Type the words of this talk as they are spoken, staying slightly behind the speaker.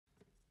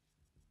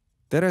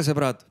Tere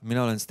sõbrad,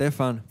 mina olen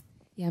Stefan.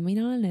 Ja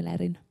mina olen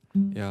Eleryn.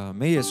 Ja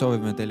meie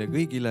soovime teile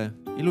kõigile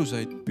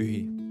ilusaid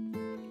pühi.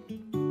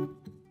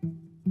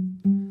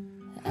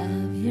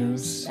 Have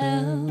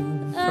yourself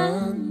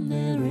a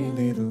merry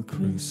little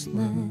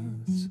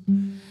Christmas.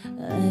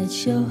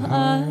 Let your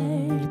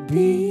heart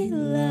be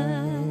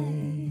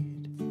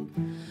light.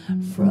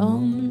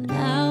 From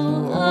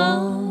now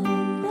on,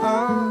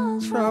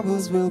 all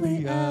troubles will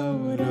be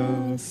out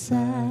of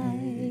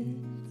sight.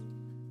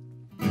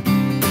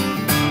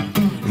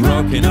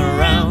 Rocking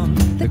around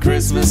the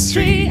Christmas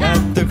tree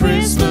at the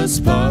Christmas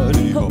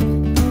party hop.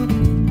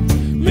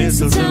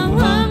 Mistletoe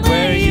hung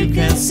where you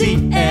can see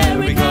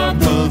every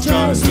couple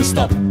tries to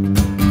stop.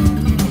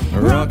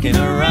 Rocking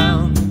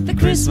around the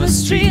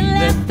Christmas tree,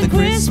 let the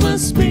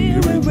Christmas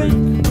spirit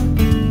ring.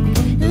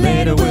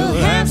 Later we'll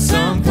have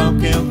some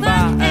pumpkin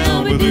pie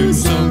and we'll do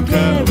some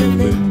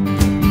caroling.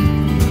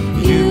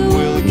 You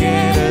will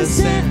get a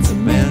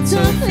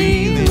sentimental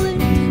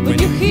feeling when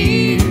you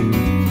hear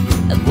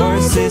the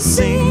voices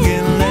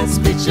singing, let's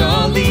be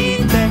jolly.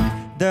 Deck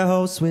the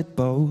house with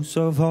bows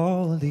of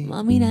holly.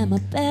 Ma minema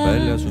pean.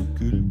 Väljas on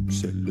külm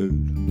sel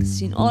ööl.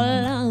 Siin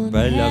olla on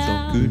Väljas hea.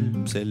 on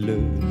külm sel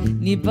ööl.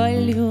 Nii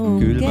palju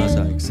Külmas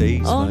aeg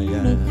seisma on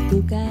jääb. õhtu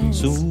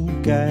käes. Su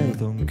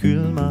käed on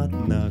külmad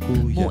nagu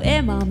Mu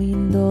ema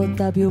mind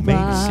ootab juba.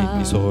 Meil siin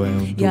nii soe on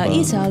tuba. Ja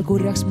isal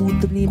kurjaks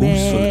muutub nii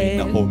Kus sul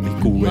minna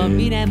hommiku Ma eel?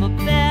 minema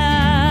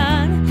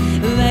pean.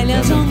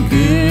 Väljas on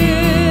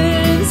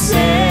külm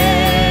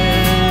sel.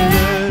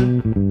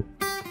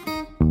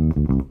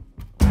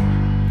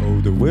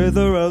 Oh, the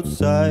weather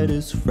outside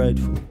is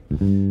frightful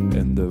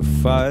and the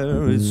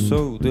fire is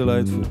so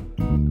delightful.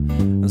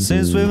 And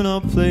since we've no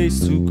place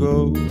to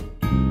go,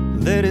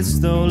 let it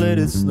snow, let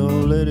it snow,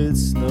 let it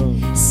snow.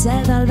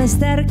 Sel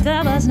talvest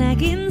ärkavas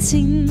nägin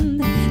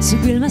sind, su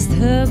külmast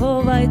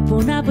hõõguvaid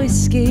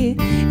punapõski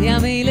ja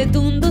meile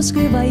tundus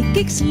kui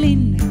vaikiks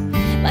linn,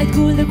 vaid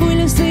kuulda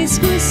kuljust võis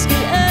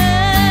kuskil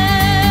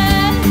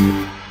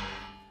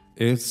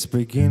It's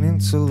beginning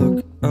to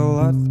look a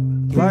lot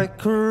like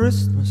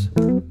Christmas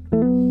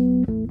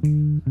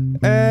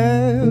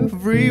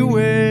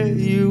everywhere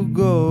you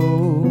go.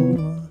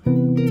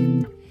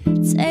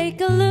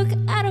 Take a look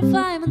at a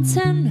 5 and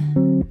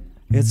 10.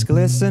 It's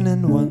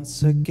glistening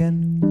once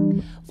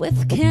again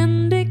With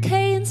candy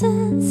canes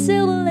and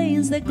silver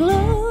lanes that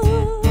glow.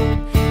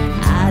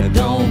 I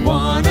don't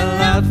want a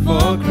lot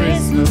for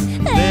Christmas.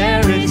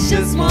 There is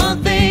just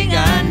one thing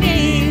I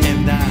need.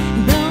 and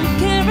Don't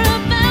care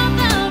about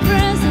the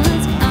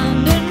presents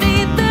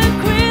underneath the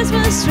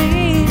Christmas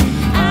tree.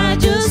 I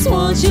just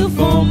want you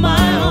for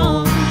my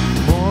own,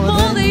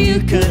 more than you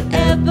could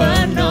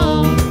ever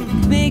know.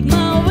 Make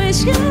my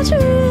wish come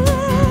true.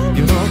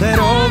 you know that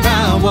all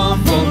I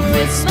want for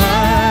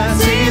Christmas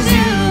is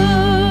you.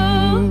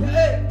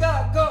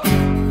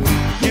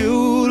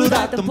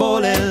 Jõulutat on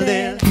poolel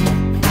teel,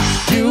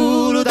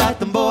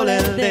 jõulutat on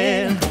poolel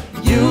teel,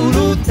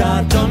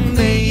 jõulutat on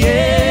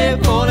meie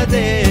poole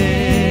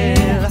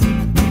teel.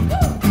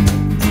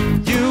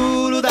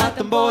 Jõulutat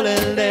on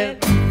poolel teel,